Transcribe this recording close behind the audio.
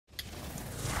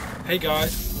Hey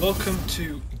guys, welcome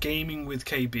to Gaming with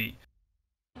KB.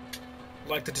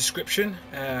 Like the description,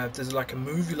 there's like a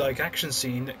movie-like action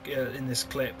scene in this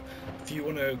clip. If you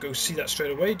want to go see that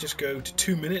straight away, just go to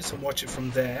 2 minutes and watch it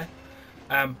from there.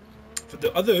 For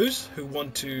the others who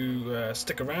want to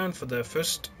stick around for the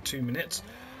first 2 minutes,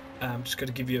 I'm just going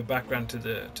to give you a background to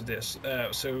this.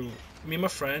 So me and my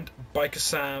friend Biker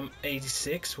Sam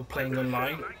 86 were playing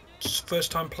online. First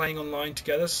time playing online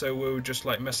together, so we were just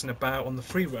like messing about on the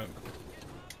free roam.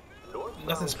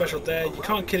 Nothing special there. You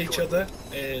can't kill each other.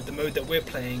 The mode that we're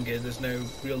playing, there's no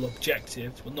real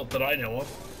objective. Well, not that I know of.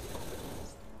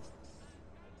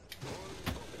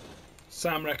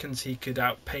 Sam reckons he could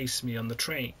outpace me on the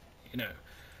train. You know,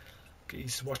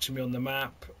 he's watching me on the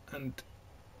map, and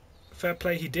fair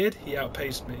play, he did. He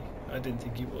outpaced me. I didn't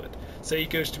think he would. So he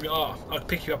goes to me, "Oh, I'll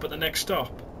pick you up at the next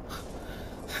stop."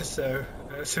 So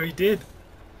he did.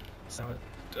 So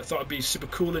I thought it'd be super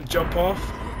cool and jump off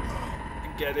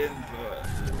and get in, but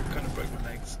kind of broke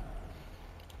my legs.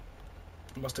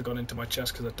 I must have gone into my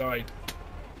chest because I died.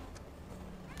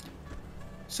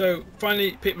 So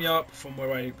finally picked me up from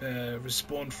where I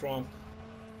respawned from.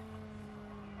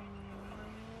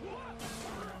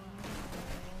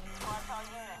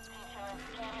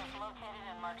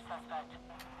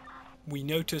 We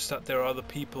noticed that there are other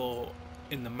people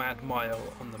in the Mad Mile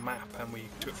on the map, and we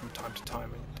do it from time to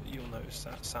time, and you'll notice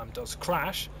that Sam does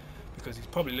crash because he's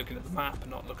probably looking at the map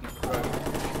and not looking at the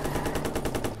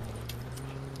road.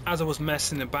 As I was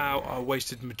messing about, I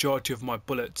wasted the majority of my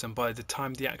bullets, and by the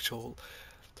time the actual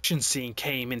action scene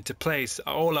came into place,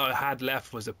 all I had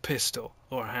left was a pistol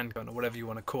or a handgun or whatever you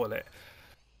want to call it.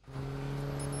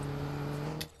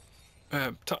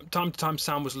 Time to time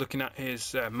Sam was looking at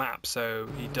his map, so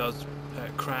he does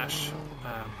crash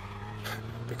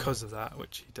because of that,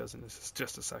 which he does in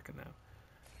just a second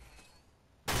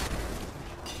now.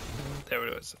 There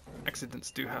it is.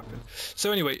 Accidents do happen.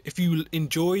 So anyway, if you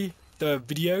enjoy the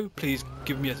video, please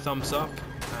give me a thumbs up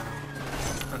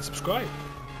and subscribe.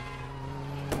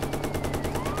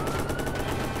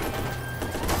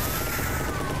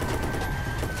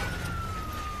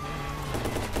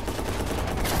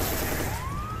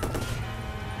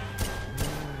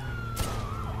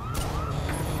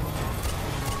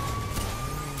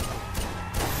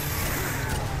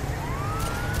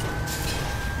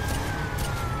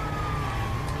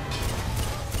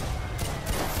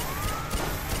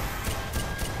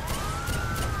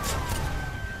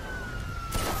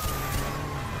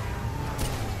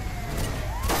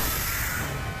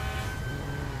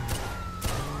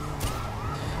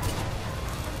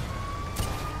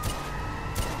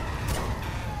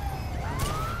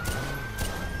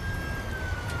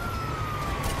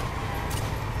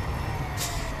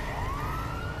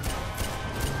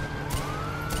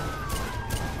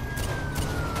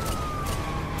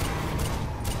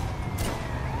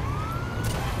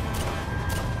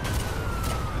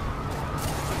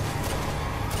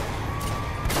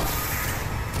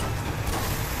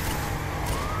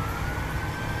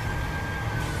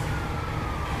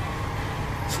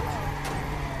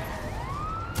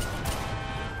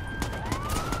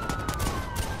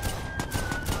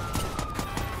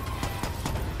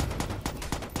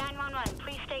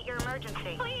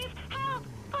 Please help!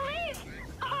 Police!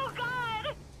 Oh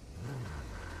God!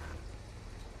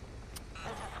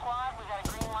 This is squad. We got a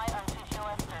green light on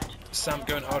CTOS search. Sam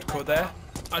going hardcore there.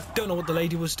 I don't know what the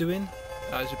lady was doing.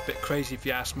 That was a bit crazy if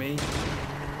you ask me.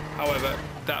 However,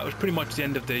 that was pretty much the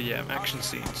end of the action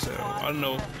scene. So I don't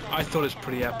know. I thought it was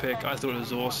pretty epic. I thought it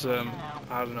was awesome.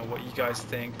 I don't know what you guys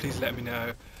think. Please let me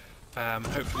know.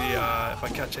 Hopefully, if I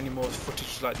catch any more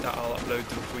footage like that, I'll upload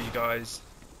them for you guys.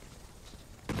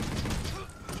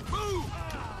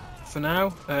 For now,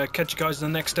 catch you guys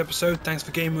in the next episode. Thanks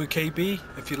for gaming with KB.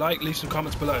 If you like, leave some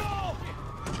comments below.